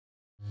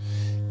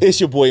It's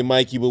your boy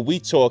Mikey, but we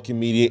talking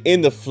media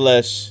in the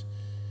flesh,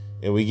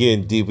 and we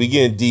getting deep. We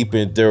getting deep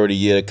and dirty.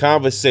 Yeah, the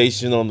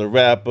conversation on the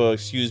rapper,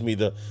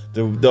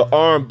 the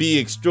R&B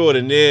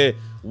extraordinaire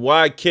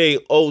YK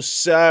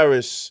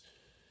Osiris.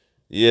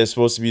 Yeah,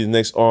 supposed to be the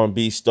next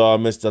R&B star,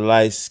 Mr.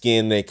 Light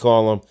Skin, they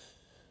call him.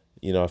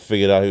 You know, I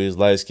figured out he was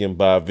light skinned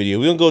by a video.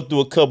 We're gonna go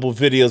through a couple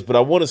videos, but I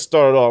want to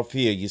start off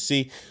here. You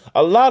see,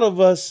 a lot of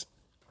us,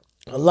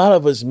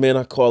 man,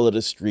 I call it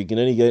a streak. And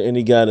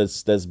any guy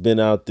that's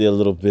been out there a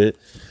little bit,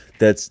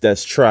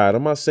 that's tried.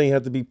 I'm not saying you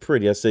have to be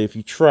pretty. I say if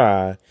you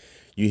try,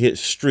 you hit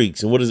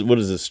streaks. And what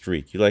is a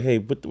streak? You're like, hey,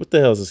 what the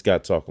hell is this guy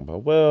talking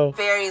about? Well,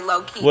 very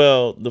low key.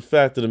 Well, the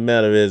fact of the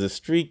matter is, a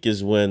streak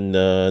is when,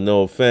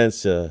 no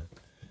offense,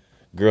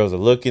 girls are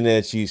looking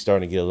at you,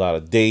 starting to get a lot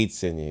of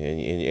dates, and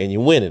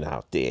you're winning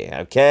out there.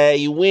 Okay,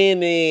 you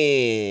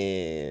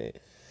winning.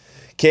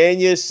 Can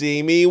you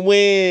see me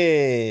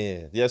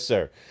win? Yes,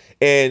 sir.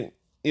 And,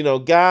 you know,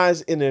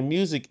 guys in the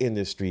music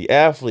industry,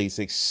 athletes,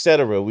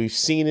 etc., we've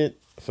seen it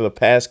for the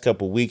past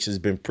couple of weeks. It's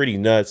been pretty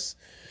nuts.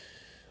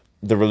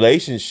 The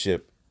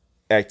relationship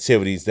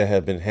activities that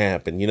have been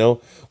happening. You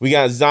know, we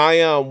got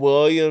Zion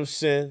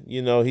Williamson.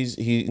 You know,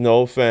 he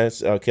no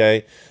offense,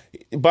 okay.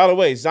 By the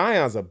way,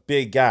 Zion's a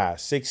big guy,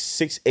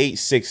 6'8",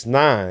 6'9".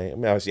 I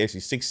mean, actually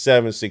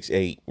 6'7",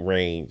 6'8"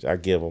 range. I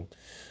give him.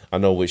 I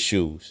know with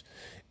shoes.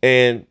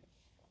 And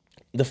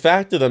the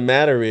fact of the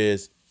matter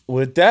is,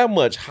 with that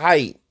much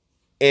height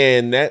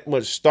and that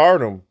much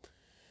stardom,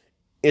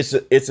 it's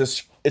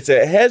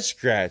a head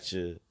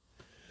scratcher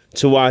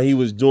to why he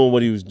was doing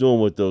what he was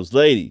doing with those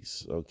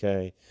ladies,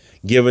 okay?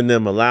 Giving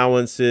them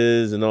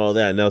allowances and all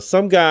that. Now,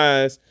 some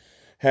guys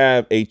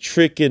have a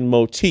tricking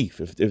motif.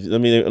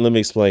 Let me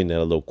explain that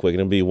a little quick.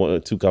 It'll be one or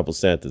two couple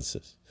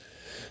sentences.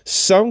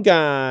 Some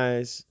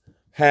guys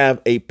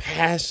have a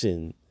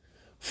passion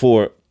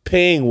for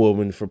paying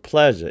women for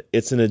pleasure.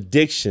 It's an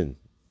addiction,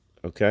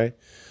 okay?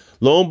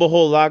 Lo and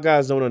behold, a lot of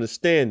guys don't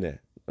understand that.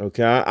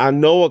 Okay, I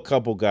know a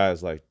couple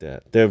guys like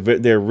that.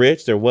 They're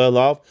rich, they're well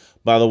off.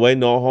 By the way,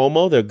 no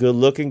homo. They're good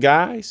looking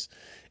guys,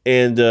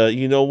 and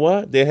you know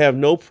what? They have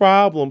no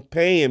problem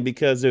paying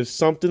because there's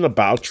something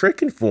about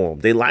tricking for them.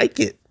 They like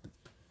it.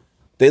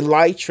 They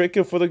like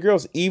tricking for the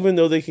girls, even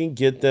though they can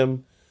get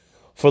them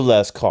for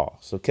less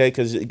cost. Okay,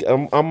 because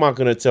I'm not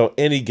gonna tell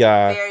any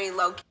guy. Very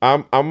low key.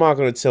 I'm not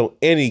gonna tell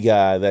any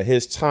guy that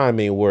his time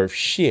ain't worth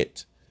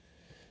shit,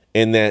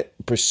 and that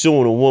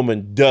pursuing a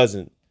woman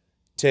doesn't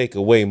take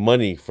away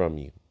money from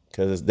you,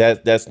 because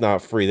that's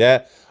not free.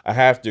 That I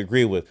have to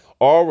agree with.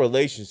 All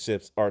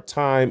relationships are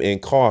time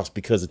and cost,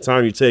 because the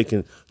time you're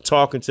taking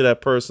talking to that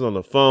person on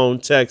the phone,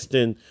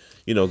 texting,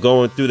 you know,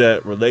 going through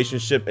that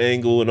relationship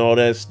angle and all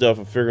that stuff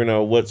and figuring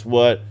out what's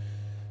what,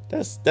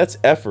 that's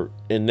effort,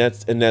 and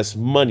that's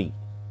money.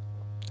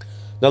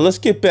 Now let's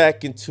get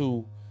back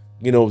into,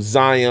 you know,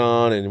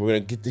 Zion, and we're gonna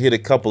get to hit a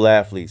couple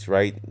athletes,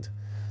 right?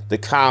 The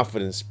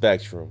confidence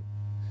spectrum.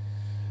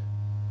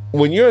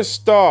 When you're a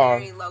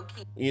star,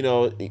 you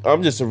know,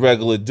 I'm just a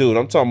regular dude.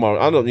 I'm talking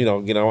about, I don't,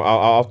 you know,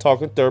 I'll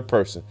talk in third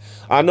person.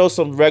 I know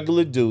some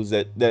regular dudes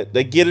that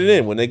they get it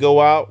in when they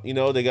go out. You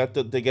know, they got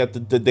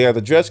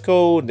the dress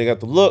code, and they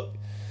got the look,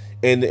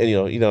 and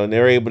you know, and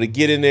they're able to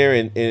get in there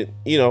and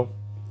you know,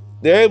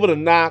 they're able to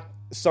knock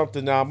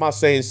something out. I'm not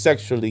saying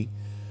sexually.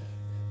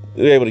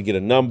 They're able to get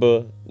a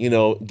number, you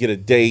know, get a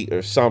date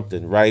or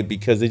something, right?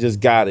 Because they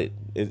just got it.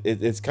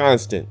 It's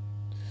constant.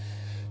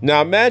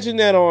 Now imagine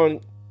that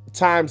on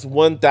times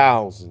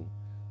 1,000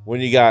 when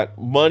you got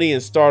money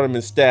and stardom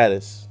and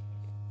status,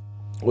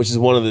 which is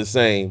one of the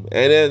same,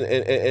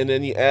 and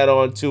then you add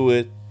on to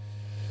it,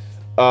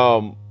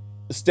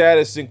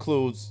 status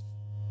includes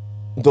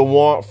the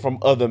want from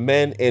other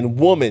men and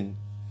women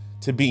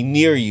to be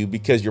near you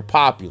because you're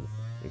popular.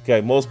 Okay,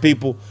 most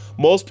people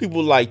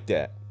like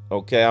that.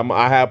 Okay,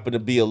 I happen to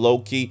be a low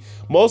key.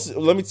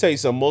 Let me tell you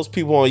something. Most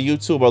people on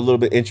YouTube are a little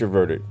bit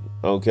introverted.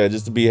 Okay,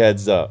 just to be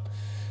heads up.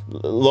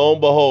 Lo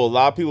and behold, a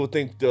lot of people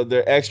think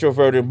they're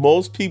extroverted.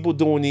 Most people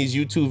doing these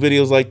YouTube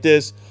videos like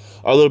this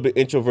are a little bit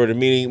introverted,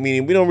 meaning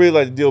we don't really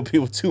like to deal with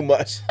people too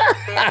much.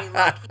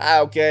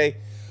 Okay,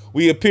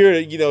 we appear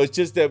to, you know, it's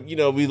just that, you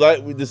know,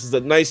 this is a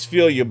nice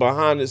feel. You're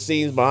behind the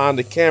scenes, behind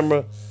the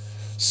camera,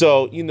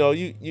 so you know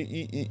you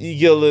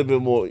get a little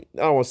bit more, I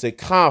don't want to say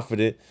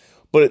confident,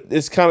 but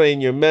it's kind of in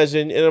your measure.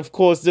 And of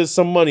course, there's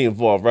some money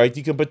involved, right?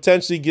 You can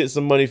potentially get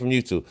some money from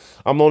YouTube.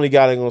 I'm the only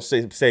guy that's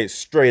going to say it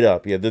straight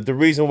up. Yeah, the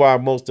reason why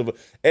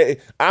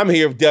I'm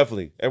here,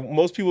 definitely. And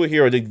most people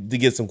here are to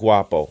get some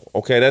guapo.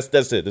 Okay,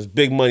 that's it. There's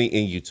big money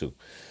in YouTube.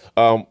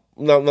 Now,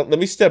 let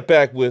me step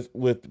back with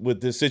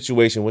this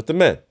situation with the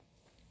men.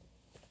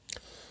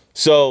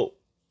 So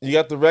you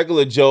got the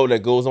regular Joe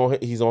that goes on.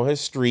 He's on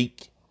his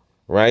streak,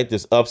 right?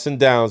 There's ups and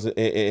downs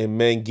in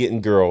men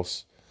getting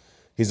girls.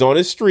 He's on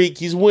his streak.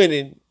 He's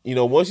winning. You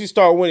know, once you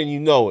start winning, you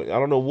know it. I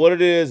don't know what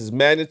it is. It's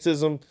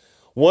magnetism.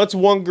 Once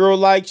one girl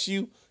likes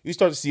you, you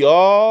start to see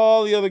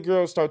all the other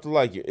girls start to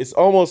like you. It's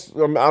almost, I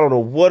don't know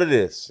what it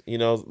is. You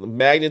know,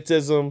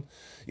 magnetism,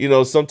 you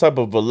know, some type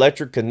of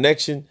electric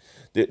connection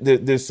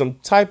there's some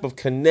type of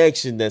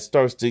connection that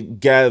starts to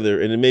gather,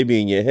 and it may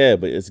be in your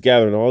head, but it's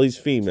gathering all these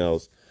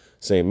females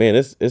saying, "Man,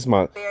 it's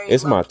my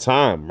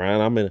time,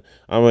 man.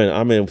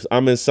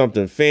 I'm in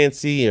something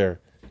fancy,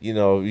 or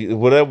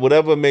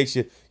whatever makes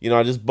you.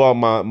 I just bought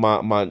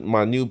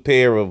my new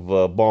pair of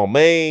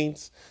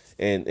Balmains,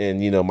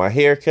 and my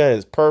haircut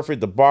is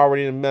perfect. The barber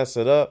didn't mess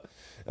it up.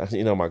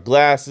 My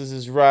glasses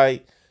is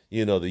right.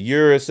 The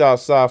Urus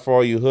outside for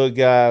all you hood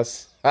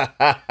guys."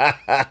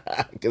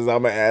 Because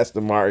I'm an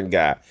Aston Martin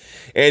guy.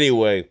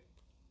 Anyway,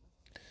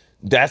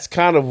 that's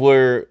kind of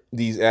where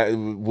these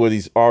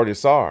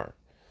artists are.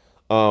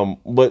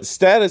 But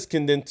status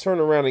can then turn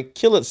around and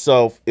kill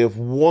itself if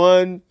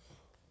one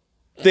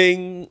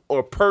thing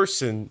or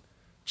person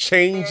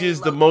changes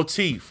the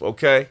motif,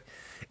 okay?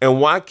 And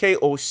YK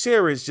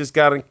Osiris just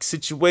got a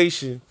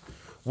situation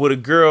with a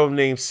girl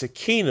named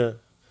Sakina.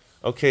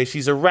 Okay,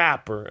 she's a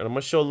rapper, and I'm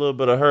going to show a little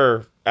bit of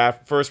her.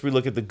 First, we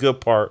look at the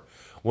good part,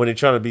 when they're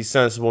trying to be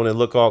sensible and they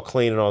look all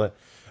clean and all that.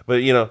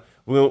 But,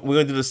 we're going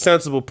to do the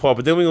sensible part.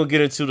 But then we're going to get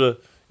into the,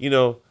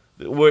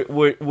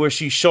 where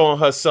she's showing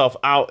herself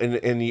out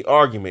in the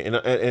argument.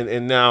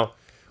 And now,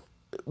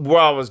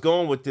 where I was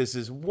going with this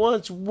is,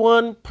 once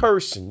one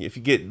person,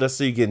 let's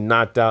say you get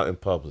knocked out in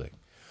public,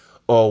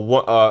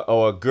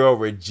 or a girl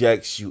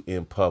rejects you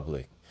in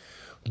public,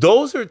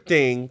 those are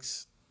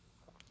things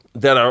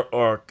that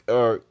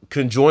are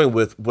conjoined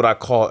with what I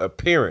call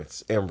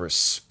appearance and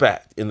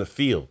respect in the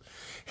field.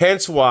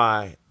 Hence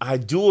why I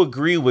do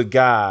agree with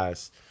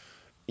guys,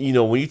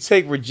 when you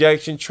take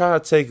rejection, try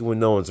to take it when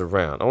no one's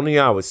around. Only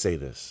I would say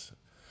this.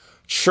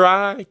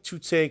 Try to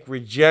take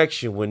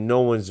rejection when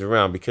no one's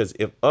around, because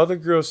if other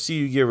girls see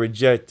you get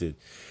rejected,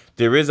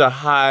 there is a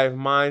hive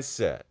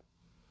mindset.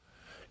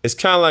 It's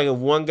kind of like if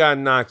one guy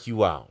knock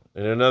you out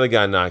and another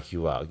guy knock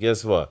you out.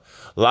 Guess what?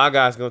 A lot of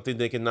guys going to think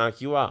they can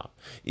knock you out.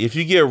 If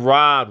you get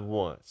robbed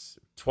once,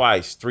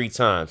 twice, 3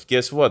 times,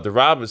 guess what? The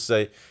robbers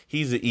say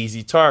he's an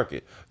easy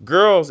target.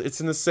 Girls,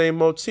 it's in the same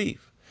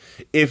motif.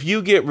 If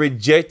you get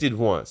rejected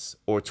once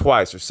or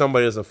twice, or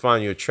somebody doesn't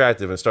find you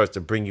attractive and starts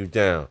to bring you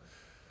down,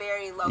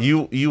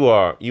 you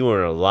are in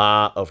a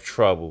lot of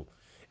trouble.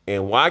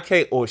 And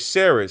YK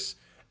Osiris,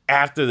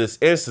 after this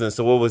incident,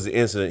 so what was the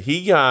incident?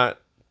 He got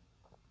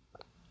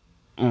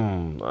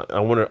I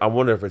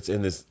wonder if it's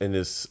in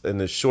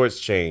this shorts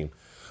chain.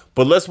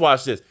 But let's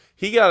watch this.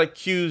 He got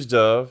accused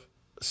of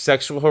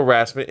sexual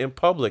harassment in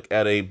public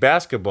at a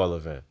basketball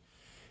event.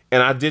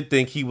 And I did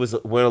think he went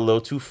a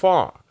little too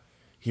far.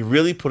 He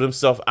really put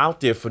himself out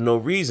there for no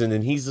reason,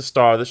 and he's the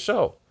star of the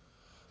show.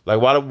 Like,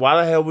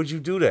 why the hell would you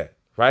do that,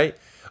 right?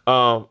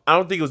 I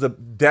don't think it was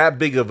that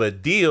big of a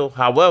deal.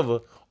 However,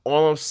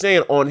 all I'm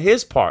saying on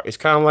his part, it's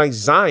kind of like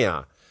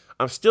Zion.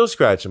 I'm still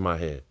scratching my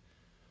head.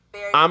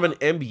 I'm an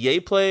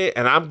NBA player,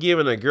 and I'm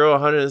giving a girl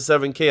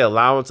 $107K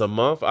allowance a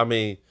month. I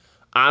mean,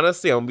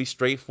 honestly, I'm going to be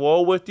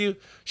straightforward with you.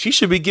 She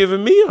should be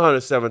giving me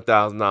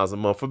 $107,000 a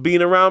month for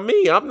being around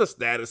me. I'm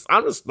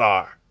the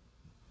star.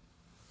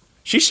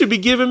 She should be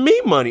giving me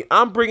money.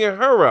 I'm bringing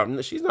her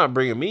up. She's not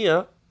bringing me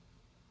up.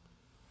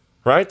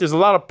 Right? There's a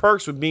lot of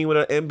perks with being with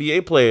an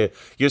NBA player.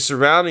 Your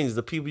surroundings,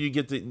 the people you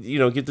get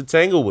to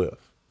tangle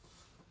with.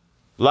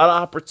 A lot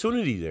of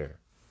opportunity there.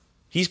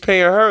 He's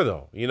paying her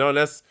though.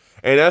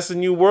 And that's a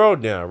new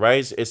world now,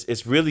 right?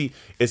 It's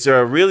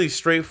a really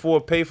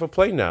straightforward pay for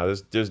play now.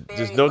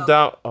 There's no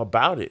doubt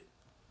about it.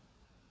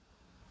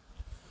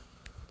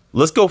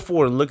 Let's go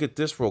forward and look at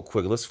this real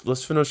quick.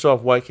 Let's finish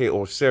off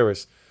YK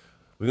Osiris.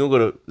 We're gonna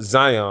go to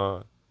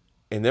Zion,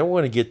 and then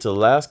we're gonna get to the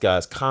last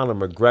guy's Conor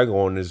McGregor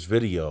on this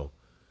video.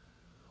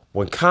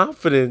 When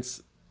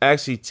confidence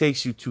actually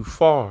takes you too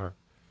far,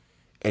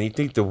 and you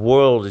think the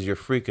world is your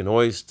freaking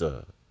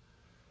oyster,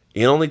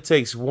 it only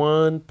takes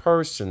one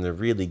person to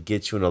really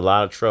get you in a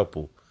lot of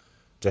trouble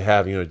to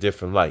have you in a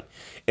different light.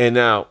 And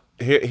now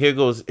here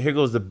goes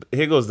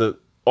the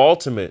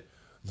ultimate.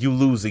 You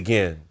lose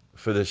again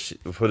for the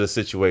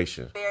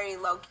situation. Very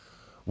low.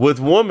 With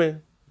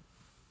women,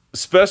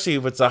 especially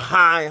if it's a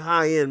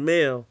high-end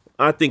male.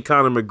 I think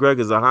Conor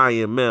McGregor's a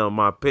high-end male, in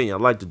my opinion. I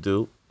like the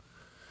dude.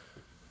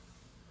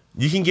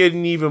 You can get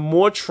in even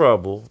more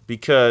trouble,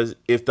 because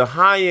if the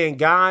high-end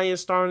guy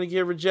is starting to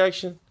get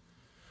rejection,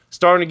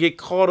 starting to get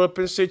caught up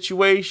in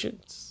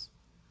situations,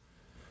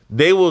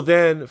 they will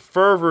then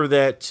further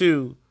that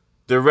to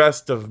the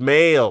rest of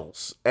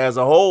males as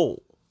a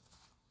whole.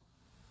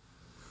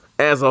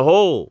 As a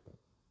whole.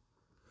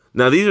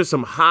 Now, these are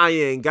some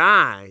high-end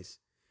guys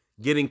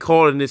getting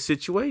caught in this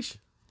situation.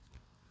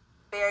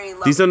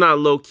 These are not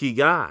low-key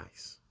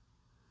guys.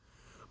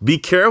 Be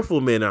careful,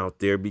 men out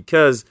there,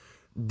 because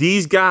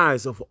these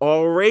guys of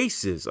all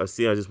races, I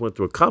just went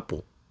through a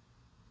couple,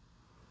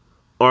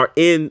 are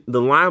in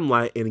the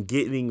limelight and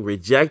getting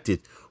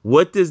rejected.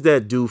 What does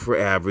that do for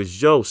average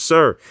Joe?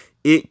 Sir,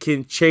 it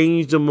can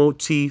change the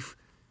motif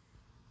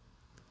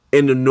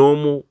in the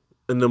normal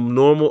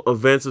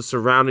events of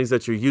surroundings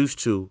that you're used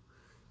to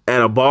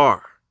at a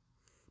bar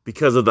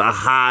because of the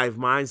hive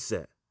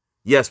mindset.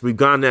 Yes, we've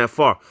gone that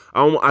far.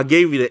 I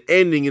gave you the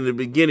ending in the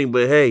beginning,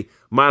 but hey,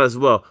 might as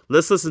well.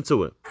 Let's listen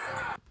to it.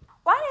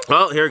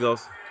 Oh, here it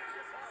goes.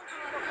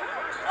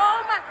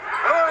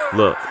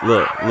 Look.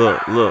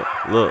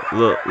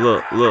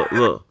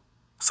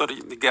 So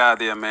the guy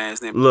there, man,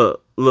 his name.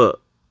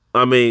 Look.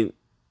 I mean,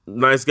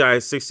 nice guy,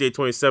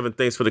 6827.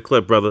 Thanks for the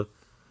clip, brother.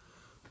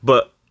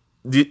 But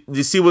do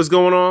you see what's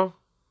going on?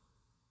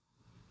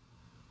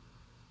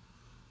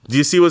 Do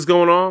you see what's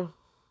going on?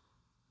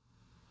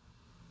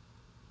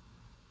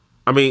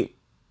 I mean,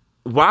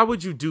 why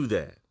would you do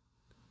that?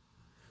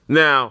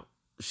 Now,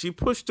 she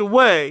pushed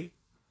away.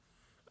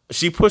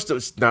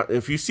 Now,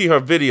 if you see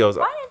her videos.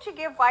 Why didn't you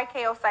give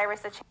YK Osiris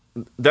a chance?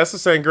 That's the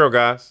same girl,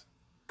 guys.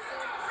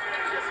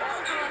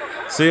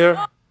 See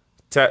her?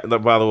 By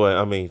the way,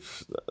 I mean,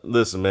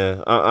 listen,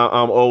 man.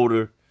 I'm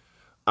older.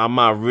 I'm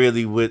not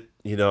really with,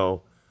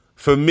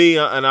 for me,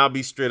 and I'll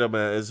be straight up,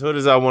 man, as hood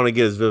as I want to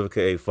get is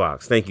Vivica A.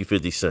 Fox. Thank you,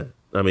 50 Cent.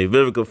 I mean,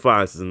 Vivica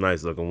Fox is a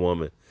nice-looking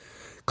woman.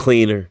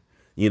 Cleaner.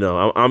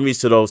 I'm used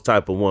to those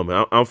type of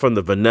women. I'm from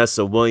the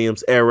Vanessa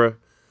Williams era.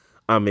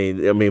 I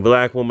mean,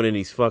 black woman in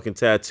these fucking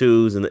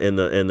tattoos and in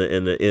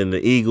the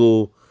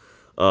eagle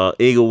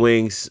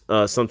wings.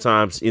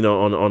 Sometimes,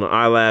 on the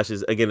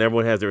eyelashes. Again,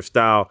 everyone has their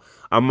style.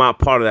 I'm not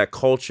part of that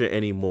culture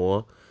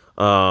anymore.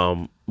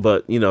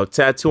 But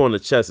tattoo on the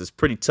chest is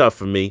pretty tough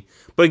for me.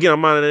 But again,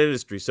 I'm not in the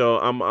industry, so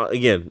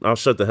I'll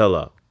shut the hell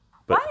up.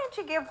 But why didn't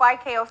you give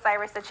YK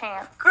Osiris a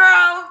chance,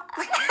 girl?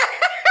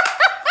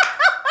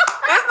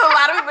 There's a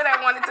lot of people that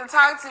wanted to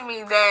talk to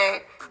me that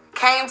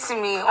came to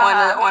me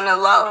on the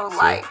low.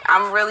 Like,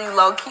 I'm really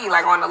low key,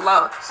 like on the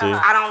low.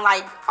 I don't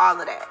like all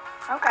of that.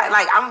 Okay.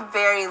 Like, I'm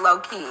very low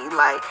key.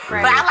 Like,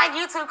 but I like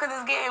YouTube because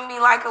it's getting me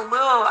like a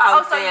little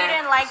out there. Oh, so you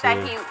didn't like that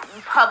he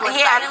published?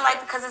 Yeah, I didn't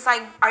like it because it's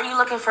like, are you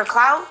looking for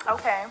clout?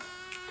 Okay.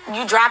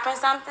 You dropping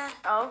something?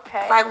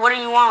 Okay. Like, what are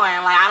you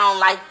on? Like, I don't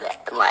like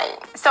that.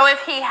 Like, so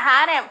if he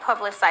hadn't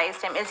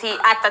publicized him, is he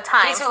at the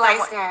time? He's too light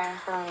skinned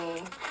for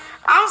me.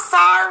 I'm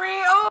sorry.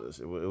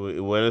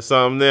 It went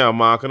something there. I'm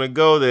not gonna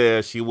go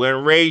there. She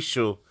went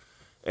racial,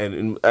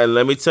 and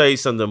let me tell you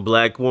something.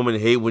 Black women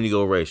hate when you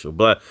go racial.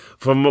 But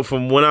from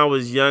when I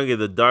was younger,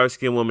 the dark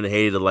skinned woman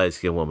hated the light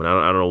skinned woman.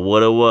 I don't know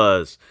what it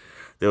was.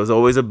 There was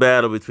always a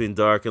battle between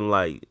dark and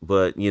light.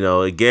 But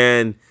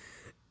again,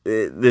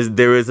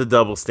 there is a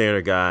double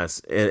standard,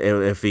 guys,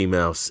 and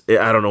females.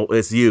 I don't know.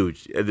 It's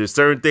huge. There's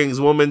certain things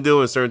women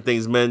do and certain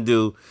things men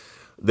do.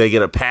 They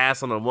get a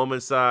pass on the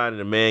woman's side, and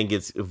the man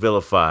gets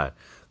vilified.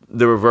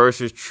 The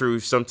reverse is true.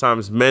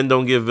 Sometimes men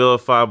don't get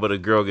vilified, but a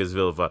girl gets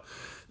vilified.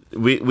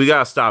 We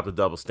gotta stop the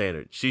double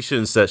standard. She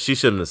shouldn't have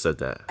said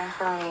that.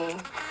 For me,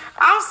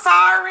 I'm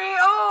sorry.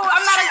 Oh,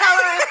 I'm not a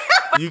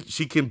colorist.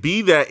 She can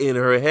be that in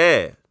her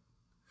head.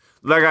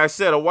 Like I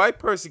said, a white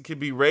person can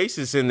be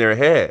racist in their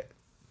head.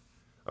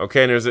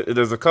 Okay, and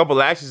there's a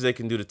couple actions they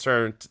can do to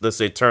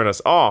turn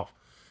us off.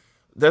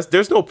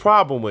 There's no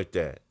problem with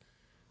that.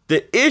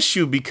 The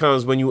issue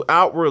becomes when you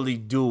outwardly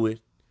do it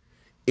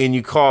and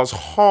you cause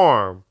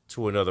harm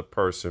to another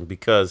person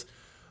because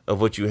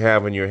of what you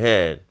have in your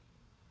head.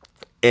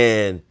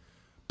 And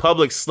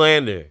public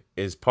slander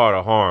is part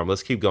of harm.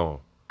 Let's keep going.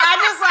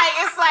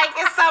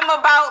 It's something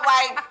about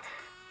like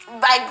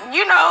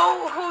you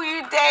know who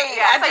you date.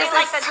 Yeah, so you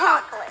like the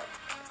chocolate.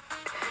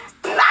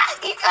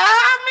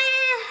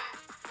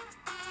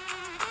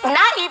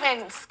 Not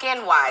even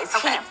skin wise.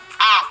 Okay. He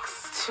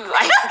acts too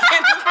light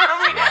skin for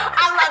me.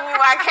 I love you,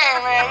 YK,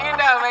 man. You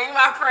know, man, you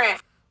my friend.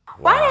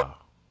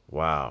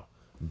 Wow.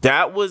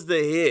 That was the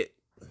hit.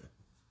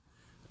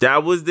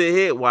 That was the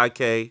hit,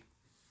 YK.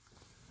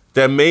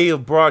 That may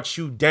have brought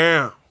you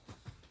down.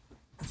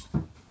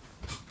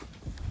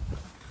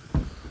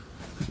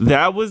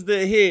 That was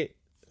the hit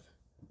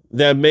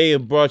that may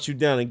have brought you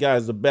down. And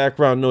guys, the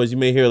background noise you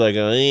may hear like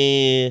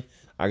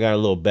I got a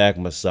little back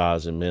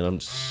massaging, man.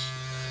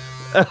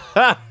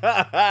 I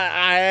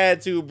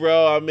had to,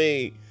 bro. I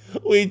mean,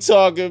 we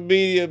talking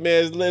media,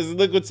 man. Listen,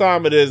 look what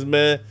time it is,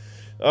 man.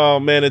 Oh,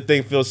 man, the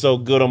thing feels so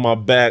good on my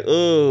back.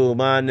 Ooh,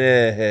 my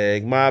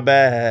neck, my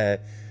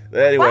back.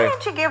 Anyway. Why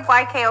didn't you give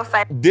YK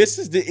Osiris? This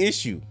is the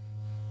issue.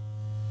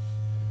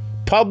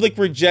 Public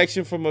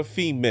rejection from a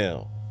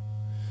female.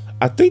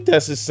 I think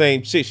that's the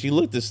same chick. She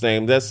looked the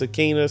same. That's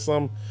Sakina or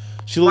something.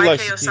 She looked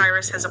like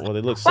Osiris has a... Well,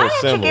 they look so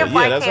similar.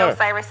 Why didn't you give YK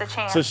Osiris a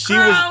chance? So she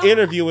was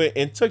interviewing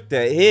and took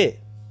that hit.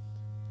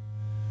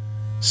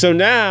 So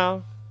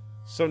now,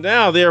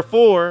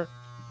 therefore,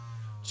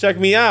 check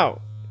me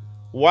out.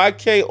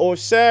 YK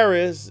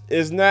Osiris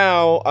is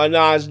now a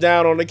notch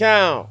down on the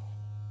count.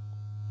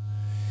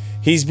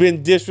 He's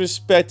been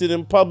disrespected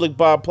in public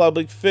by a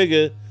public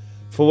figure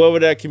for whatever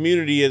that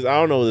community is. I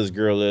don't know who this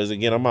girl is.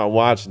 Again, I'm not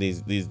watching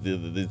these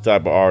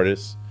type of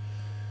artists.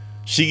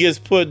 She gets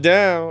put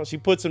down. She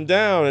puts him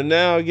down, and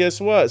now guess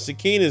what?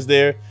 Sakina's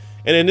there,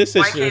 and in this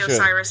situation, YK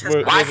Osiris has...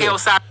 YK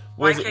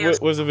Osiris.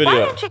 Where's the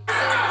video?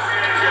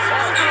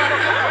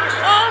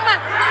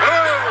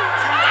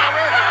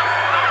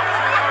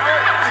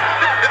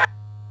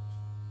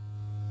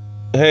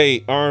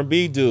 Hey,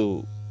 R&B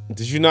dude,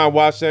 did you not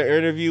watch that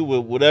interview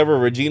with whatever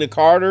Regina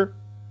Carter?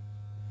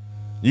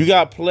 You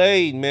got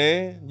played,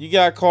 man. You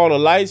got called a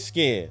light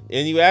skin,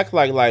 and you act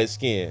like light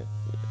skin.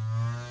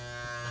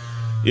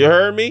 You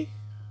heard me?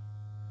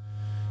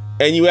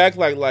 And you act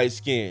like light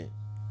skin.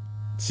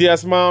 See that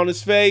smile on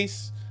his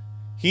face?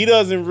 He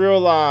doesn't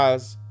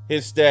realize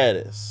his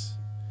status.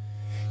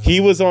 He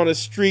was on a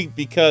streak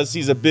because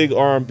he's a big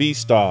R&B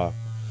star.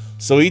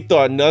 So he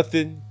thought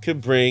nothing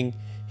could bring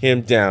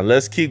him down.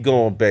 Let's keep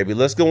going, baby.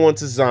 Let's go on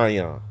to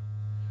Zion.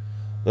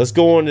 Let's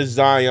go on to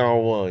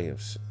Zion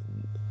Williamson.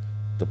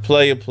 The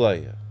player.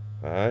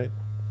 All right?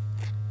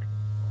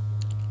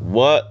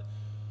 What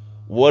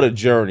a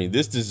journey.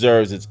 This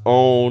deserves its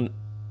own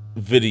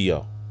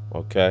video.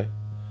 Okay?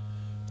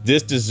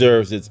 This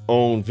deserves its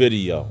own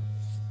video.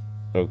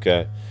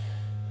 Okay?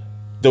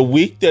 The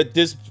week that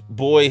this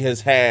boy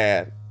has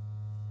had,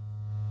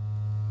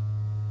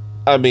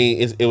 I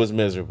mean, it was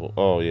miserable.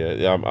 Oh,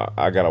 yeah.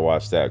 I got to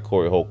watch that.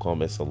 Corey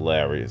Holcomb is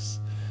hilarious.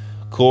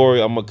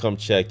 Corey, I'm going to come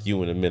check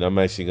you in a minute. I'm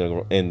actually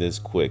going to end this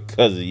quick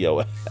because of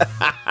yo.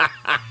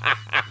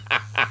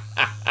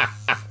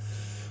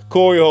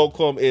 Corey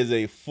Holcomb is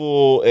a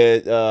fool.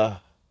 He's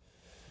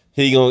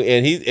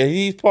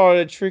part of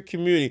the trick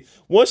community.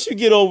 Once you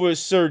get over a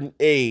certain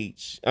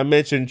age, I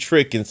mentioned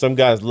tricking. Some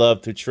guys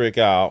love to trick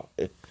out.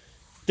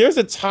 There's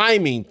a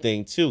timing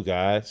thing too,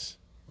 guys.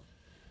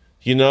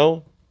 You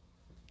know?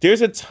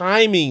 There's a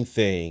timing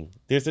thing.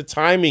 There's a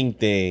timing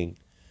thing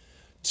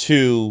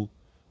to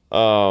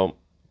you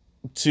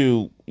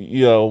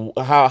know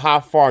how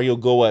far you'll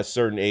go at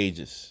certain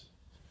ages.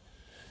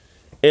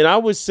 And I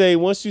would say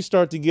once you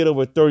start to get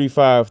over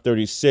 35,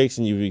 36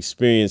 and you've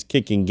experienced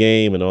kicking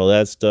game and all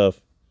that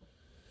stuff,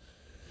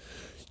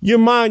 your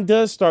mind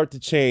does start to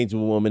change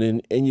with a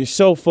woman, and you're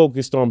so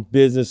focused on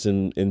business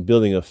and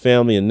building a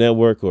family, a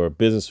network, or a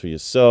business for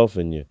yourself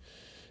and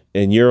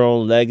your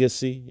own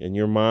legacy in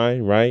your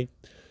mind, right?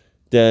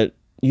 That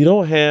you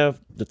don't have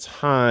the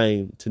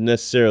time to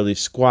necessarily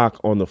squawk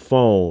on the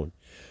phone,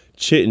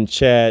 chit and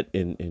chat,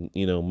 and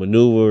you know,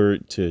 maneuver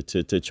to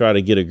try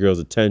to get a girl's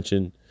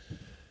attention,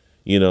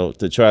 you know,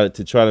 to try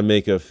to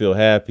make her feel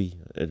happy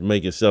and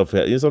make yourself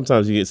happy. You know,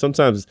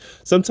 sometimes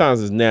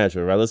it's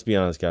natural, right? Let's be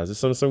honest, guys.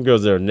 There's some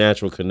girls that are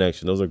natural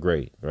connection. Those are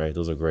great, right?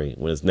 Those are great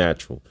when it's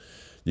natural.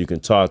 You can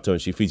talk to her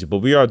and she feeds you. But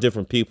we are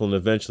different people, and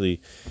eventually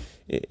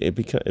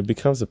it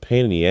becomes a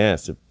pain in the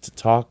ass to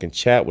talk and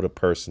chat with a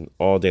person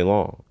all day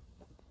long.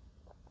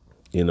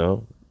 You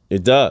know,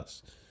 it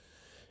does.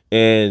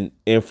 And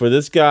for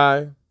this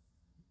guy,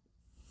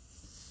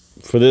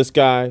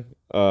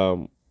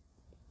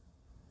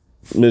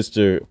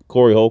 Mr.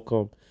 Corey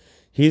Holcomb,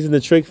 he's in the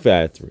trick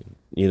factory,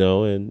 you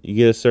know, and you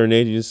get a certain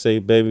age, you just say,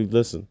 baby,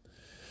 listen,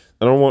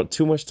 I don't want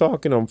too much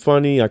talking. I'm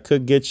funny. I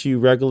could get you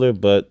regular,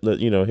 but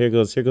you know, here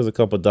goes a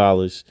couple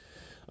 $.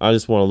 I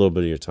just want a little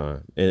bit of your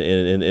time.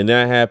 And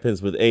that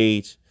happens with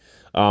age.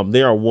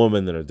 There are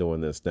women that are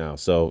doing this now.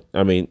 So,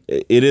 I mean,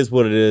 it is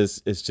what it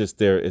is. It's just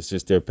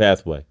their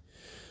pathway.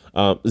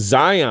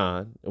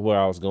 Zion, where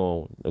I was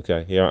going,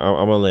 okay, here, I'm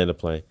going to land the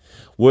plane.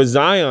 What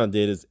Zion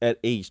did is at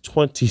age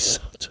 20,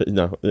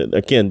 now,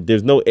 again,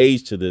 there's no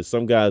age to this.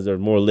 Some guys are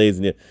more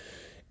lazy.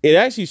 It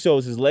actually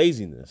shows his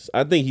laziness.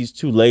 I think he's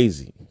too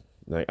lazy.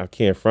 Like, I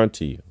can't front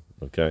to you,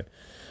 okay?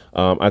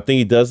 I think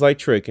he does like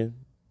tricking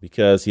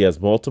because he has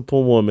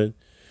multiple women.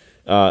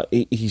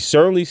 He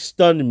certainly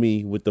stunned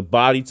me with the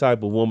body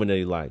type of woman that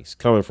he likes,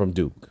 coming from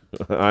Duke.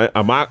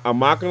 I'm not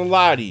going to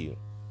lie to you.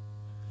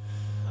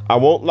 I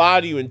won't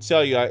lie to you and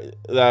tell you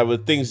that I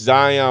would think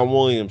Zion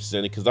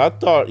Williamson, because I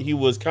thought he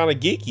was kind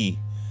of geeky.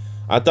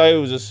 I thought he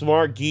was a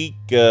smart geek.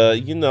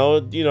 You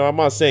know, I'm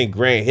not saying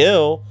Grant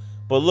Hill,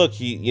 but look,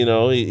 he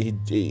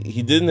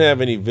didn't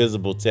have any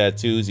visible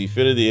tattoos. He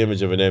fitted the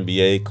image of an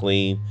NBA,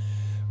 clean,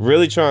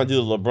 really trying to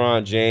do the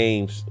LeBron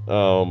James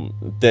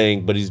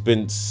thing, but he's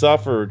been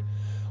suffered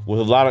with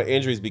a lot of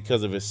injuries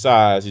because of his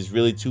size. He's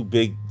really too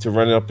big to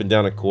run up and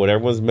down the court.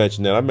 Everyone's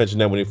mentioned that. I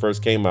mentioned that when he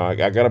first came out.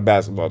 I got a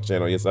basketball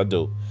channel. Yes, I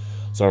do.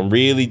 So I'm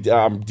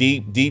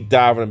deep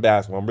diving in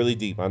basketball. I'm really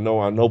deep. I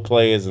know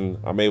players, and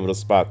I'm able to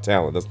spot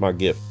talent. That's my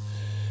gift.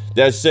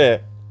 That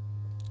said,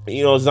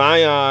 you know,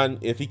 Zion,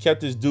 if he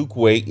kept his Duke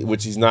weight,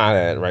 which he's not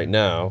at right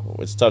now,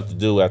 it's tough to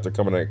do after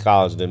coming out of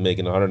college and then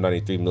making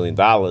 $193 million,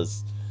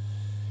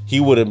 he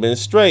would have been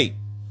straight.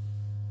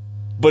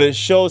 But it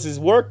shows his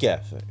work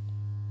ethic,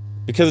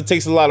 because it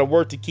takes a lot of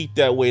work to keep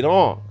that weight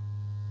on.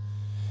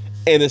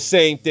 And the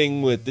same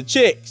thing with the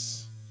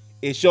chicks.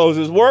 It shows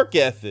his work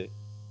ethic,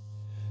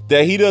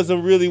 that he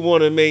doesn't really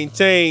want to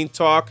maintain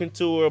talking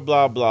to her,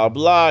 blah, blah,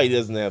 blah. He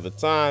doesn't have the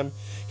time.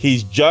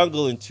 He's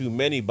juggling too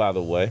many, by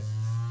the way.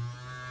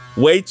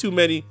 Way too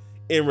many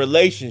in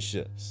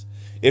relationships.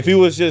 If he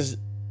was just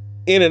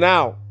in and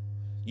out,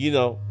 you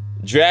know,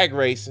 drag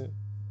racing.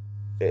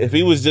 If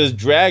he was just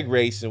drag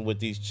racing with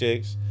these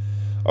chicks,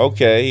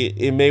 okay,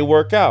 it may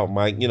work out. I'm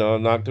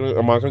not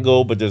gonna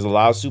go, but there's a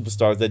lot of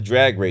superstars that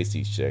drag race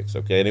these chicks.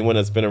 Okay, anyone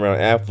that's been around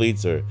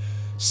athletes or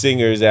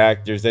singers,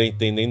 actors,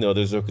 anything, they know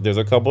there's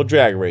a couple of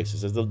drag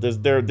races.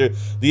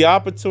 The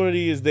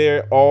opportunity is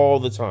there all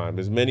the time.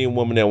 There's many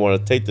women that want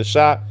to take the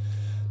shot.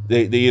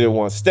 They either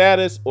want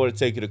status or to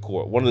take it to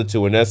court. One of the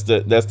two, and that's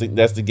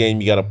the game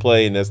you got to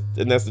play, and that's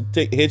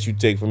the hit you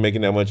take for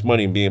making that much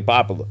money and being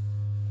popular.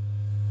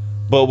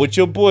 But with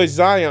your boy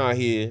Zion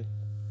here,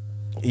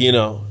 you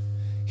know,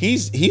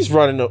 he's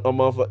running a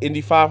motherfucking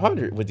Indy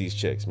 500 with these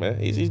chicks, man.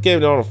 He's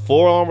getting on a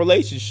 4-arm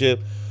relationship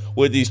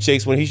with these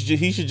chicks when he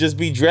should just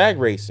be drag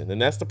racing,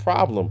 and that's the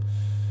problem.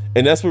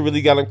 And that's what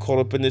really got him caught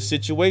up in this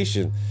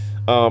situation.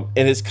 And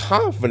his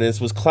confidence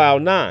was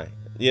cloud 9.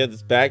 Yeah,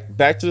 it's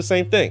back to the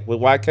same thing with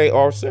YK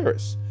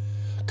Osiris.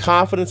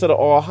 Confidence at an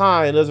all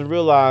high, and doesn't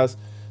realize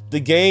the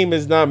game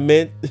is not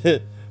meant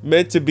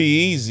to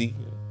be easy.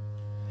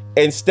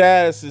 And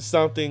status is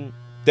something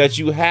that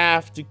you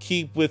have to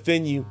keep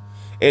within you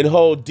and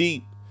hold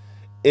deep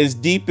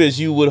as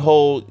you would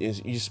hold.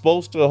 You're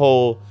supposed to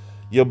hold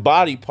your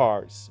body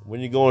parts when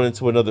you're going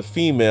into another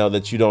female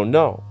that you don't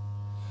know.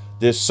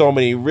 There's so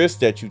many risks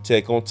that you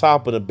take on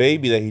top of the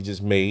baby that he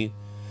just made.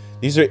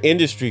 These are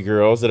industry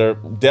girls that are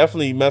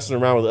definitely messing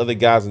around with other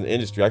guys in the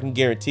industry. I can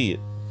guarantee it.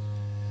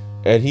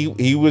 And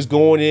he was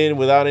going in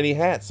without any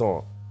hats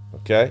on.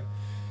 Okay?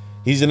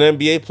 He's an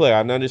NBA player.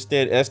 I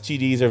understand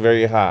STDs are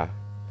very high.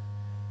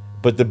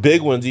 But the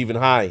big one's even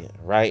higher,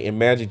 right? And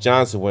Magic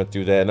Johnson went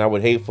through that, and I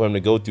would hate for him to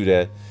go through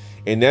that.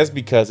 And that's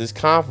because his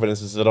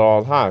confidence is at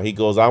all high. He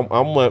goes,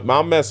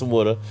 I'm messing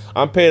with her.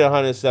 I'm paid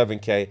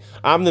 $107K.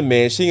 I'm the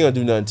man. She ain't gonna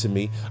do nothing to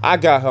me. I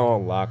got her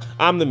on lock.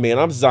 I'm the man.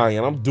 I'm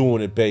Zion. I'm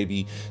doing it,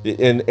 baby.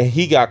 And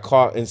he got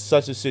caught in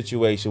such a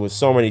situation with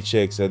so many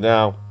chicks. And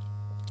now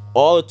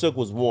all it took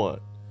was one.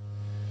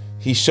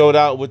 He showed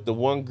out with the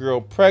one girl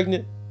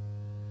pregnant.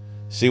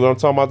 See what I'm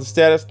talking about, the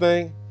status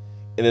thing?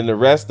 And then the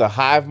rest, the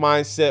hive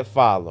mindset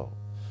follow.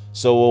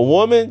 So a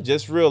woman,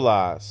 just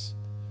realize,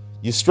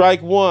 you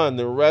strike one,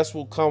 the rest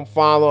will come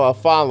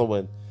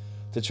following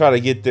to try to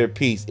get their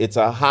piece. It's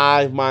a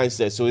hive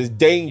mindset. So it's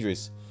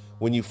dangerous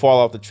when you fall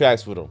off the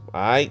tracks with them.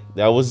 All right?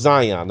 That was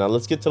Zion. Now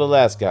let's get to the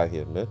last guy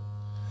here, man.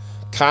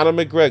 Conor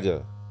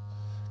McGregor.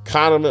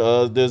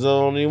 There's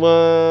only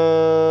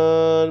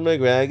one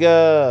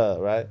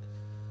McGregor, right?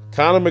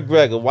 Conor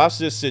McGregor, watch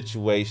this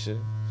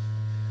situation.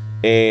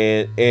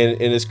 And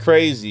it's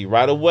crazy.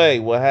 Right away,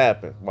 what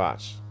happened?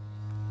 Watch.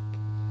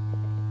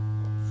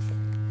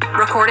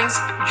 Recordings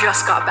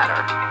just got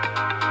better.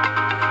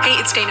 Hey,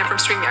 it's Dana from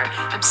StreamYard.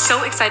 I'm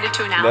so excited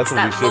to announce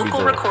that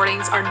local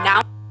recordings are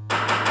now...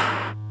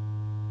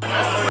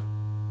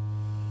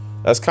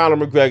 That's Conor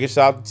McGregor.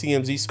 Shout out to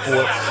TMZ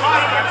Sports.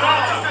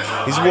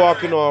 He's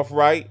walking off,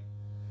 right?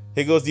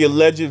 Here goes the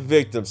alleged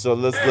victim. So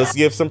let's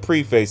give some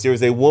preface. There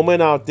is a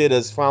woman out there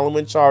that's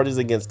following charges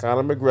against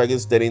Conor McGregor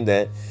stating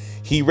that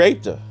he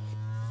raped her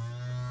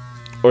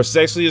or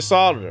sexually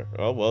assaulted her.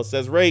 Oh, well, it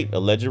says rape,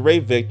 alleged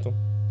rape victim.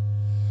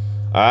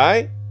 All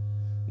right.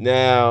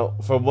 Now,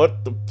 from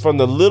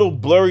the little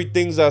blurry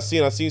things I've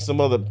seen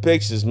some other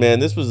pictures, man.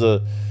 This was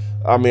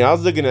I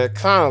was looking at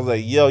Conor, I was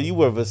like, yo, you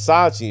wear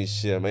Versace and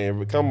shit,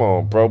 man. Come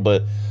on, bro.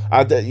 But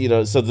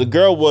so the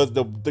girl was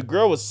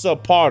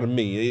subpar to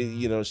me.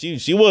 You know,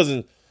 she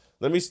wasn't.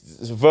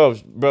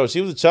 Bro,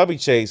 she was a chubby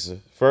chaser.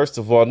 First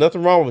of all,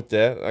 nothing wrong with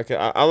that.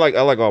 I like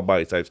all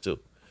body types too.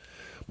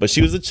 But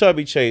she was a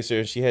chubby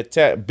chaser. She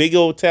had big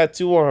old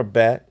tattoo on her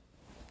back.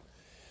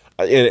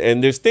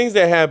 And there's things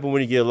that happen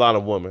when you get a lot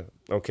of women,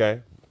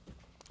 okay?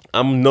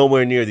 I'm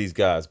nowhere near these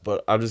guys,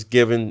 but I'm just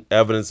giving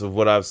evidence of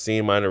what I've seen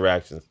in my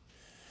interactions.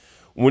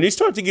 When you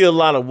start to get a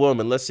lot of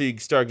women, let's say you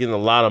start getting a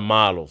lot of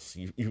models.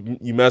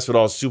 You mess with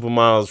all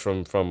supermodels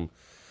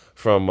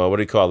from what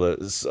do you call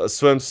it?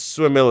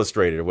 Swim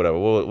Illustrated or whatever.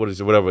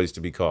 Whatever it used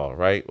to be called,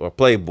 right? Or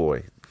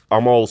Playboy.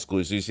 I'm old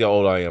school, so you see how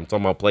old I am. I'm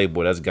talking about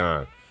Playboy. That's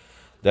gone.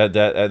 That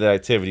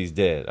activity's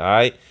dead. All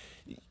right.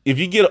 If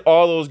you get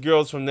all those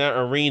girls from that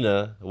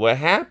arena, what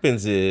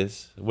happens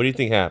is, what do you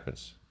think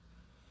happens?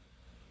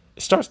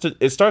 It starts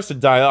to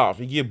die off.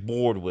 You get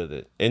bored with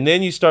it, and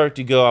then you start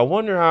to go, I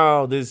wonder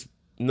how this,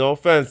 no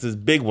offense, this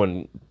big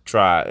one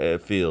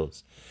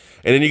feels,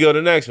 and then you go to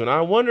the next one.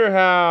 I wonder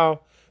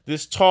how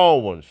this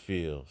tall one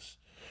feels,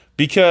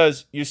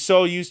 because you're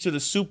so used to the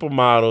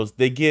supermodels,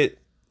 they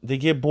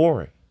get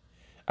boring.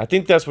 I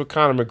think that's what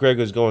Conor McGregor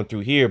is going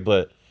through here,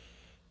 but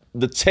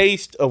the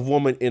taste of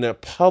woman in a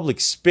public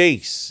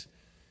space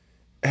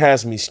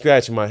has me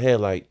scratching my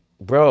head like,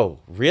 bro,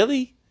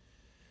 really?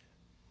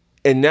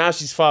 And now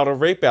she's filed a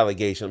rape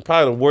allegation.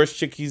 Probably the worst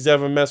chick he's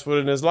ever messed with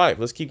in his life.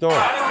 Let's keep going.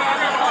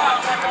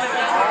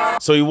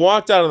 So he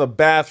walked out of the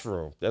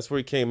bathroom. That's where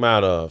he came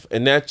out of.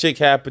 And that chick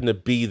happened to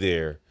be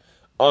there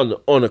on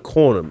the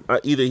corner.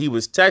 Either he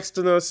was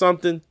texting her or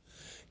something,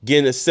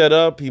 getting it set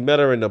up. He met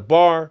her in the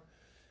bar.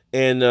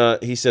 And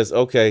he says,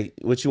 okay,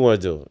 what you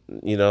want to do?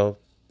 You know,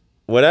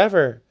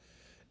 whatever.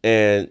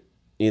 And,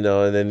 you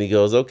know, and then he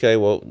goes, okay,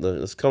 well,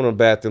 let's come to the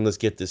bathroom. Let's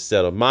get this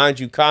settled. Mind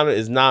you, Conor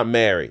is not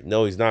married.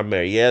 No, he's not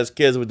married. He has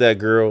kids with that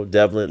girl,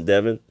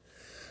 Devin,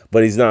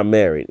 but he's not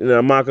married. And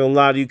I'm not going to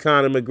lie to you,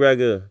 Conor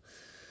McGregor.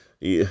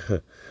 Yeah,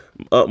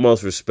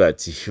 utmost respect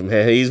to you,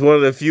 man. He's one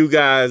of the few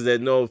guys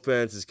that, no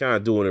offense, is kind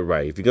of doing it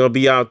right. If you're going to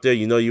be out there,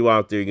 you know you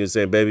out there. You're going to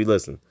say, baby,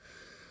 listen,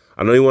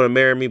 I know you want to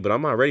marry me, but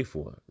I'm not ready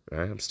for it.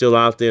 Right? I'm still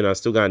out there, and I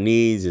still got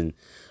needs, and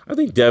I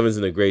think Devin's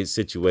in a great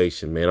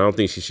situation, man. I don't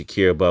think she should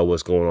care about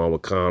what's going on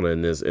with Conor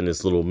and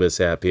this little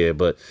mishap here.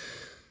 But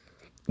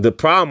The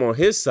problem on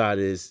his side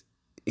is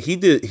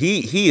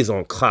he is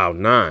on cloud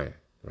 9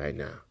 right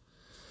now.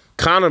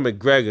 Conor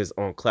McGregor is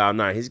on cloud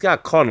 9. He's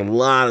got caught in a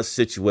lot of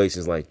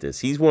situations like this.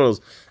 He's one of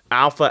those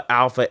alpha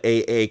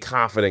AA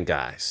confident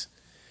guys.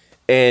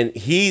 And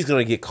he's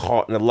going to get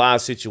caught in a lot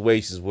of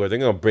situations where they're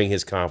going to bring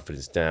his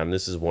confidence down.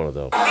 This is one of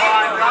those.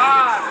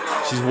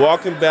 She's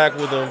walking back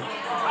with him.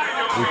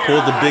 We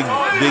pulled the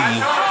biggie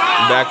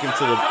back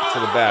into the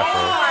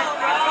bathroom.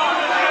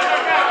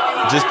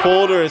 Just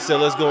pulled her and said,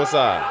 let's go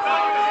inside.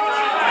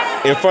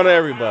 In front of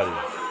everybody.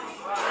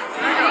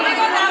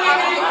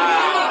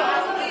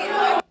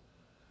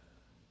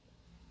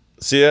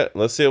 See it?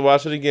 Let's see it.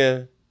 Watch it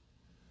again.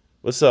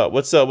 What's up?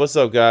 What's up? What's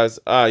up, guys?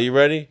 You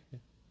ready?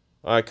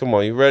 All right, come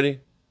on. You ready?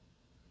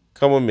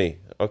 Come with me.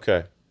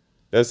 Okay.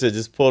 That's it.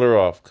 Just pull her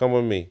off. Come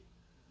with me.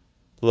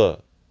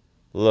 Look.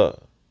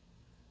 Look.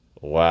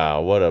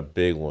 Wow, what a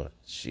big one.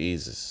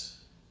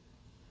 Jesus.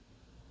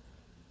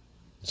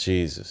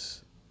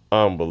 Jesus.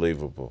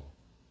 Unbelievable.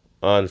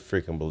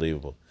 Unfreaking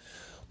believable.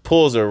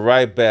 Pulls her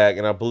right back,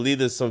 and I believe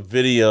there's some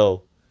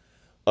video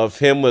of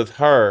him with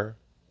her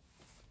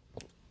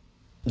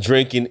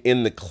drinking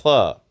in the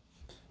club.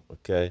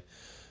 Okay.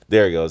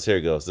 There he goes. Here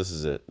he goes. This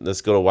is it.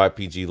 Let's go to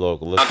YPG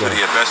Local. Let's go.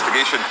 The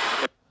investigation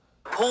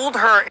pulled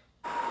her.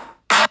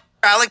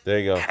 There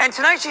you go. And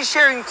tonight she's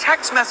sharing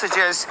text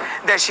messages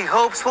that she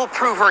hopes will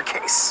prove her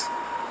case.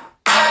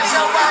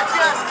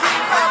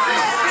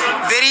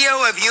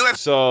 Video of you.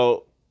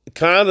 So,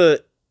 Conor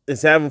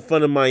is having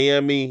fun in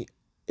Miami.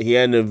 He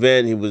had an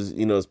event. He was,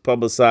 was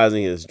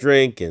publicizing his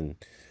drink, and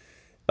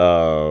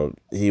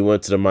he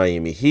went to the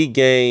Miami Heat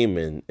game,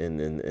 and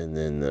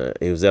then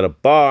he was at a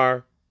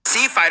bar.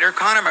 UFC fighter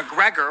Conor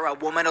McGregor, a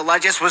woman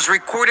alleges, was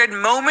recorded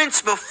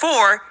moments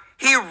before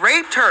he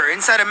raped her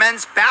inside a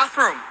men's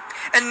bathroom.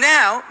 And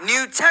now,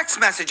 new text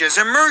messages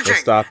emerging.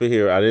 Let's stop it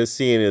here. I didn't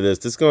see any of this.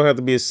 This is going to have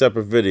to be a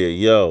separate video.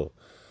 Yo,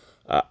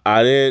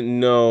 I didn't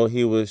know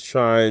he was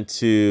trying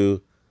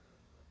to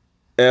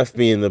F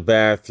me in the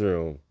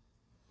bathroom.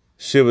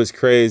 Shit was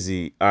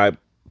crazy. I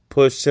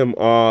pushed him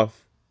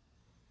off.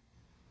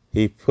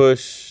 He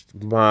pushed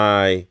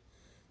my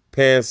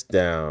pants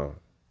down.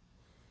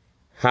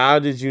 How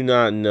did you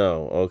not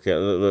know? Okay,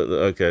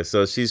 okay.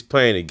 So she's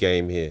playing a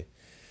game here,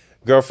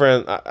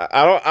 girlfriend.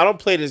 I don't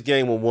play this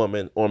game with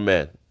women or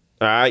men.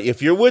 All right.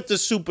 If you're with the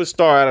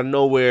superstar out of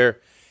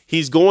nowhere,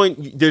 he's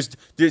going. There's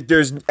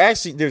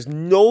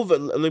no.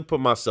 Let me put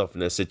myself in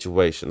that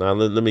situation. Now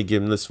let me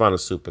give him. Let's find a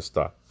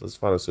superstar. Let's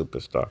find a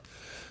superstar.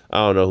 I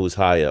don't know who's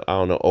high up. I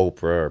don't know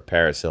Oprah or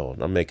Paris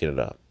Hilton. I'm making it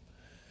up.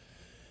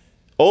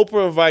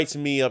 Oprah invites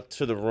me up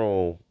to the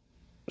room.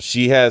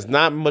 She has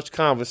not much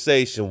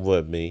conversation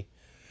with me.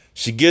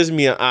 She gives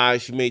me an eye.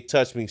 She may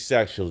touch me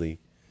sexually.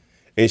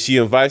 And she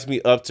invites me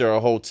up to her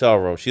hotel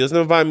room. She doesn't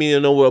invite me to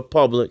nowhere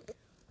public.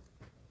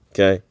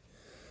 Okay?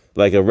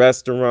 Like a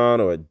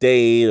restaurant or a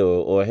date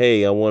or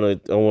hey, I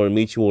want to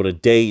meet you on a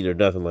date or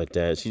nothing like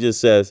that. She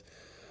just says,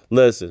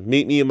 listen,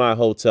 meet me in my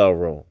hotel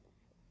room.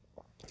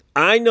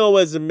 I know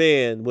as a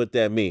man what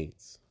that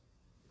means.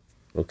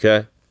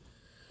 Okay?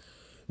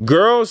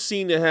 Girls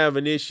seem to have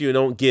an issue and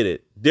don't get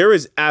it. There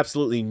is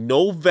absolutely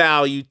no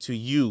value to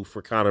you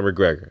for Conor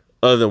McGregor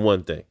other than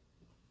one thing.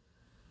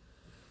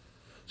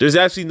 There's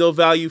actually no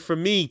value for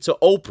me to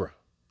Oprah.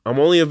 I'm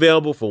only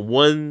available for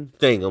one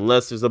thing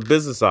unless there's a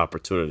business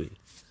opportunity.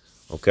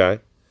 Okay?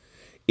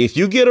 If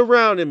you get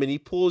around him and he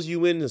pulls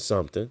you into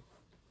something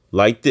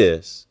like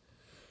this,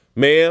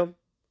 ma'am,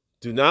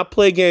 do not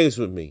play games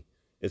with me.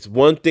 It's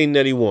one thing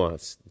that he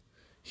wants.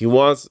 He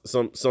wants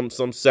some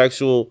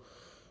sexual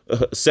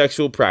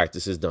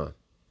practices done.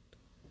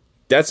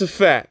 That's a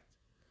fact.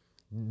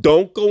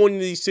 Don't go into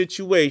these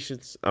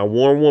situations. I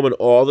warn women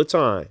all the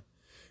time.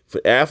 If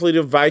an athlete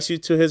invites you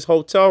to his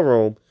hotel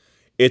room,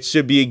 it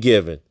should be a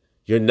given.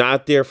 You're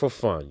not there for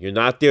fun. You're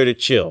not there to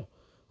chill.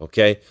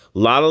 Okay? A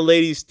lot of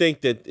ladies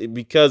think that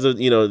because of,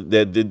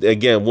 that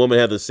again, women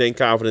have the same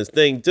confidence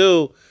thing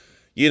too.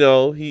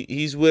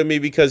 He's with me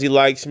because he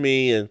likes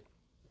me and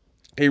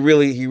he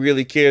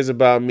really cares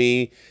about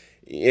me.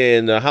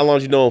 And how long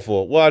did you know him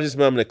for? Well, I just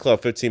met him in the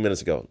club 15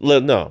 minutes ago.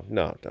 No.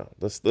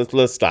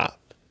 Let's stop.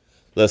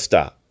 Let's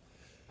stop.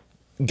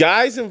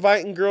 Guys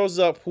inviting girls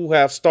up who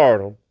have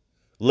stardom.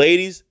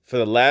 Ladies, for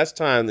the last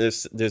time,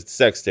 there's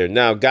sex there.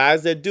 Now,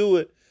 guys that do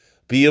it,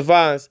 be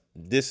advised,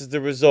 this is the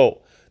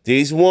result.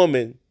 These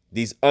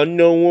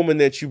unknown women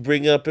that you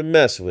bring up and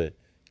mess with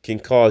can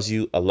cause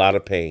you a lot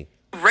of pain.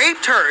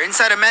 Raped her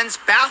inside a men's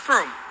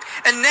bathroom.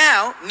 And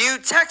now, new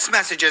text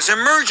messages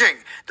emerging.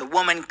 The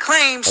woman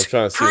claims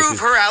prove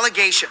her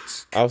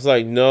allegations. I was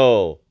like,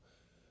 no.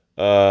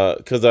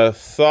 Because I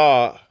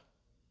thought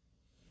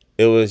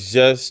it was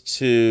just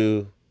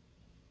to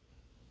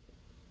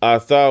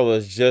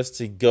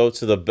go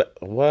to the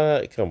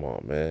what? Come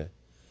on, man.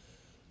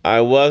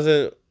 I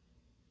wasn't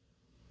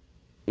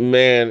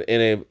in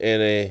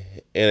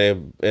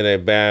a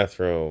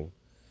bathroom.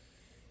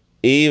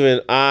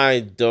 Even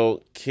I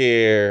don't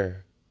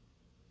care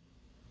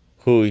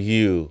who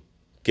you.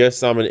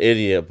 Guess I'm an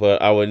idiot,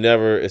 but I would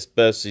never,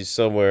 especially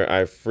somewhere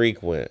I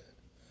frequent.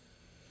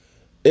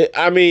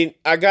 I mean,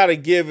 I gotta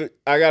give it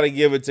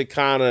to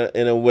Conor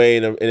in a way,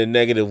 in a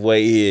negative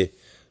way here.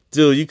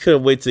 Dude, you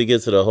couldn't wait till you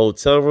get to the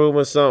hotel room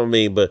or something. I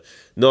mean, but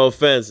no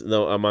offense,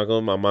 no, I'm not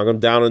gonna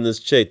down on this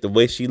chick. The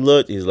way she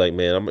looked, he's like,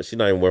 man, she's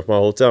not even worth my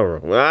hotel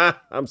room.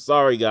 I'm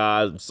sorry,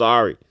 guys, I'm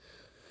sorry.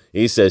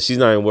 He said she's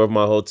not even worth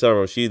my hotel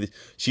room. She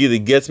either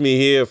gets me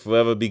here or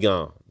forever be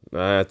gone.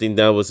 I think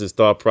that was his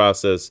thought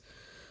process.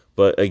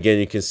 But again,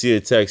 you can see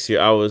the text here.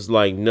 I was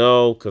like,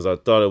 no, because I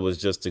thought it was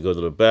just to go to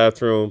the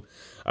bathroom.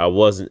 I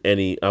wasn't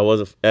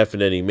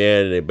effing any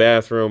man in a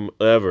bathroom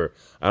ever.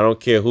 I don't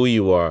care who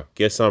you are.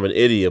 Guess I'm an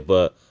idiot,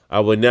 but I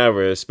would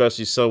never,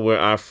 especially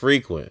somewhere I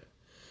frequent.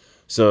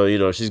 So, you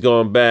know, she's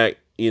going back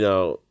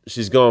now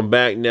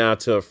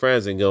to her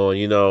friends and going,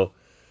 you know,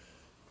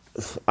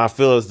 I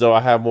feel as though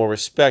I have more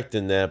respect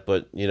in that.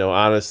 But, you know,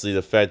 honestly,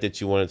 the fact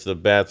that you went into the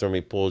bathroom,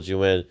 he pulled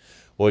you in,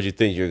 what did you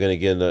think you're going to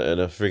get in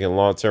a freaking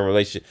long-term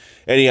relationship?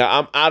 Anyhow,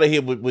 I'm out of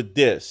here with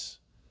this.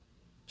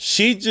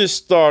 She just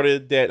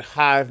started that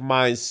hive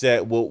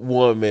mindset with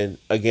woman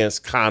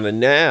against Conor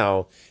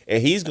now,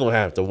 and he's going to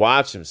have to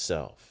watch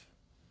himself.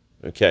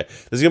 Okay?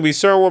 There's going to be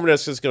certain women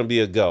that's just going to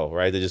be a go,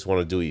 right? They just want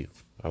to do you.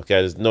 Okay?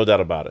 There's no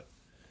doubt about it.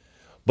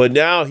 But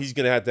now he's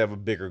going to have a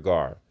bigger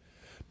guard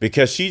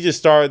because she just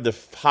started the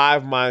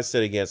hive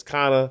mindset against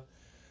Conor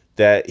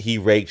that he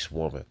rapes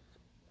women.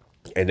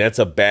 And that's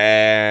a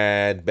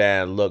bad,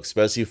 bad look,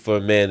 especially for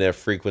a man that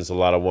frequents a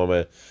lot of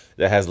women,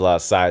 that has a lot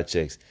of side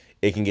chicks.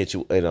 It can get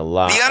you in a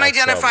lot of trouble. The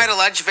unidentified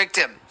alleged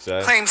victim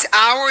claims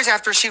hours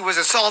after she was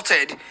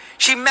assaulted,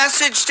 she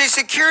messaged a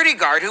security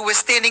guard who was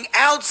standing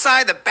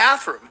outside the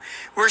bathroom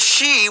where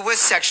she was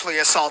sexually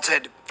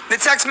assaulted. The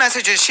text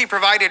messages she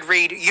provided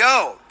read,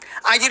 "Yo,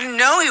 I didn't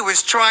know he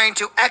was trying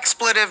to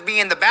expletive me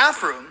in the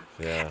bathroom.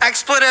 Yeah.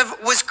 Expletive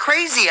was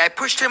crazy. I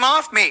pushed him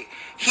off me.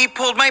 He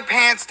pulled my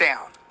pants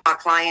down." My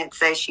client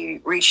says she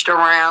reached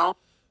around.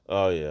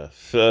 Oh, yeah.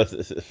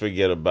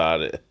 Forget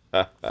about it.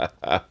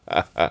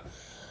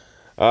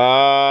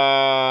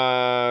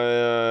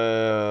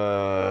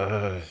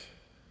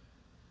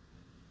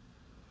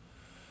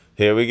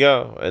 Here we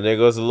go. And there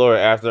goes the lawyer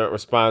after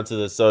responding to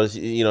this. So,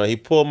 you know, he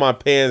pulled my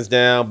pants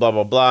down, blah,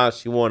 blah, blah.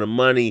 She wanted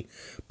money.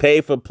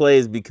 Pay for play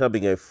is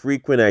becoming a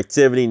frequent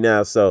activity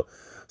now. So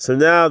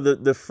now the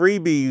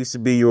freebie used to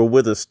be you were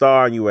with a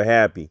star and you were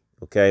happy,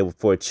 okay,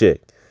 for a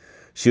chick.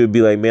 She would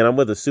be like, man, I'm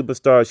with a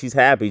superstar. She's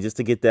happy just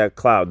to get that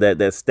clout,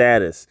 that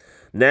status.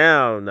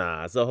 Now,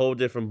 nah, it's a whole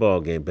different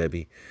ballgame,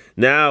 baby.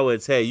 Now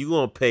it's, hey, you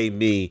going to pay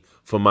me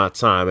for my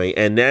time.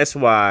 And that's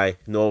why,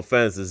 no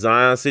offense, the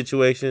Zion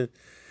situation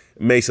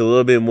makes a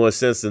little bit more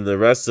sense than the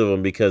rest of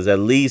them because at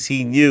least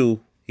he knew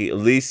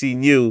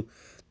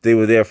they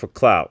were there for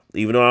clout.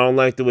 Even though I don't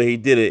like the way he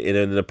did it, and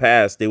in the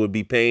past they would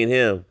be paying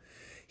him,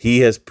 he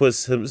has put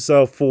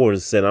himself forward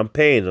and said, I'm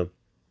paying them.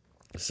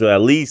 So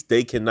at least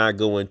they cannot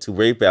go into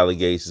rape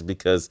allegations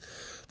because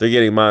they're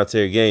getting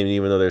monetary gain,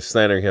 even though they're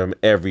slandering him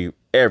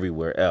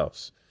everywhere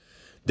else.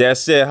 That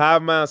said,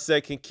 hive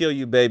mindset can kill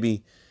you,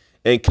 baby,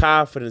 and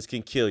confidence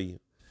can kill you.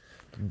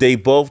 They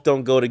both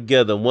don't go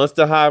together. Once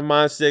the hive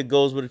mindset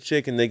goes with a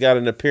chick and they got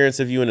an appearance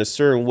of you in a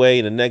certain way,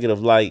 in a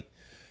negative light,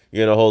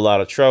 you're in a whole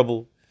lot of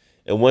trouble.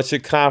 And once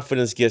your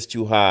confidence gets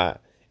too high, and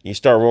you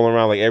start rolling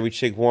around like every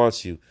chick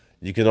wants you,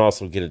 you can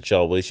also get in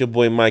trouble. It's your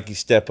boy Mikey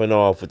stepping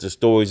off with the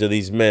stories of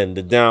these men,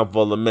 the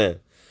downfall of men.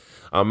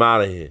 I'm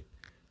out of here.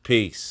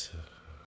 Peace.